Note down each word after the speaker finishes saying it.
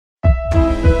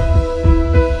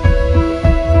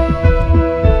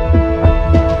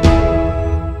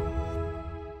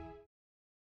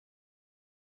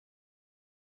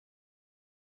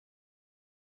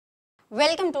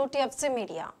Welcome to TFC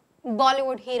media.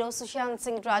 Bollywood hero Sushant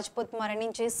Singh Rajput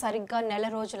మరణించి సరిగ్గా నెల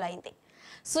రోజులైంది.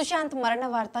 సుశాంత్ మరణ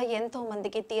వార్త ఎంతో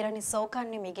మందికి తీరని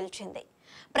శోకాన్ని మిగిల్చింది.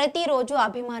 ప్రతిరోజు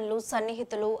అభిమానులు,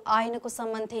 సన్నిహితులు ఆయనకు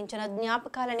సంబంధించిన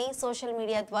జ్ఞాపకాలని సోషల్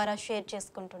మీడియా ద్వారా షేర్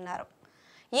చేసుకుంటున్నారు.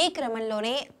 ఈ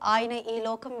క్రమంలోనే ఆయన ఈ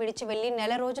లోకం విడిచి వెళ్లి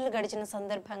నెల రోజులు గడిచిన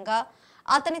సందర్భంగా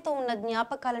అతనితో ఉన్న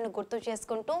జ్ఞాపకాలను గుర్తు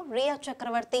చేసుకుంటూ రియా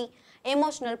చక్రవర్తి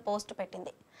ఎమోషనల్ పోస్ట్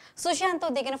పెట్టింది. సుశాంత్తో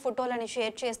దిగిన ఫోటోలను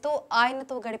షేర్ చేస్తూ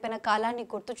ఆయనతో గడిపిన కాలాన్ని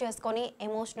గుర్తు చేసుకొని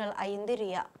ఎమోషనల్ అయింది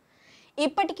రియా.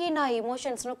 ఇప్పటికీ నా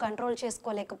ఎమోషన్స్ను కంట్రోల్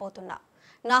చేసుకోలేకపోతున్నా.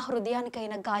 నా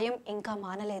హృదయానికైన గాయం ఇంకా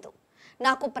మానలేదు.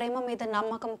 నాకు ప్రేమ మీద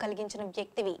నమ్మకం కలిగించిన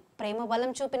వ్యక్తివి, ప్రేమ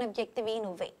బలం చూపిన వ్యక్తివి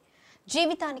నువ్వే.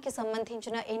 జీవితానికి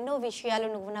సంబంధించిన ఎన్నో విషయాలు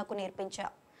నువ్వు నాకు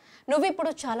నేర్పించావు.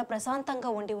 నువ్విప్పుడు చాలా ప్రశాంతంగా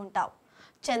ఉండి ఉంటావు.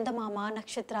 చందమామ,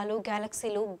 నక్షత్రాలు,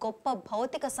 గ్యాలక్సీలు గొప్ప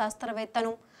భౌతిక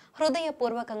శాస్త్రవేత్తను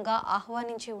హృదయపూర్వకంగా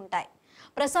ఆహ్వానించి ఉంటాయి.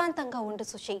 ప్రశాంతంగా ఉండు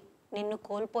సుషి. నిన్ను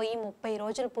కోల్పోయి 30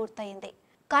 రోజులు పూర్తయింది,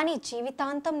 కానీ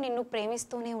జీవితాంతం నిన్ను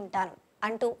ప్రేమిస్తూనే ఉంటాను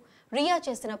అంటూ రియా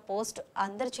చేసిన పోస్ట్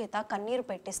అందరి చేత కన్నీరు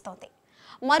పెట్టిస్తోంది.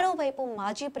 మరోవైపు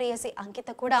మాజీ ప్రేయసి అంకిత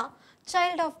కూడా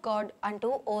చైల్డ్ ఆఫ్ గాడ్ అంటూ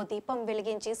ఓ దీపం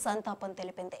వెలిగించి సంతాపం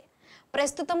తెలిపింది.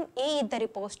 ప్రస్తుతం ఈ ఇద్దరి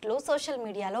పోస్టులు సోషల్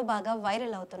మీడియాలో బాగా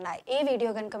వైరల్ అవుతున్నాయి. ఈ వీడియో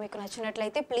కనుక మీకు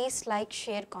నచ్చినట్లయితే ప్లీజ్ లైక్,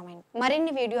 షేర్, కామెంట్.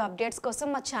 మరిన్ని వీడియో అప్డేట్స్ కోసం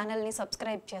మా ఛానల్ ని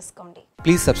సబ్స్క్రైబ్ చేసుకోండి.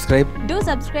 Please subscribe. Do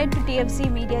subscribe to TFC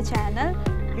Media channel.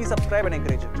 Please subscribe and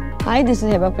encourage it. Hi, this is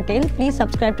Heba Patel. Please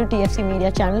subscribe to TFC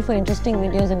Media channel for interesting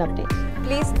videos and updates.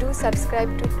 Please do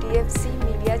subscribe to TFC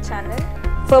Media channel.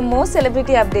 For more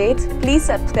celebrity updates, please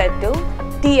subscribe to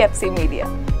TFC Media.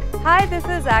 Hi, this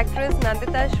is actress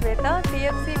Nandita Shweta,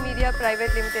 TFC Media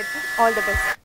Private Limited. All the best.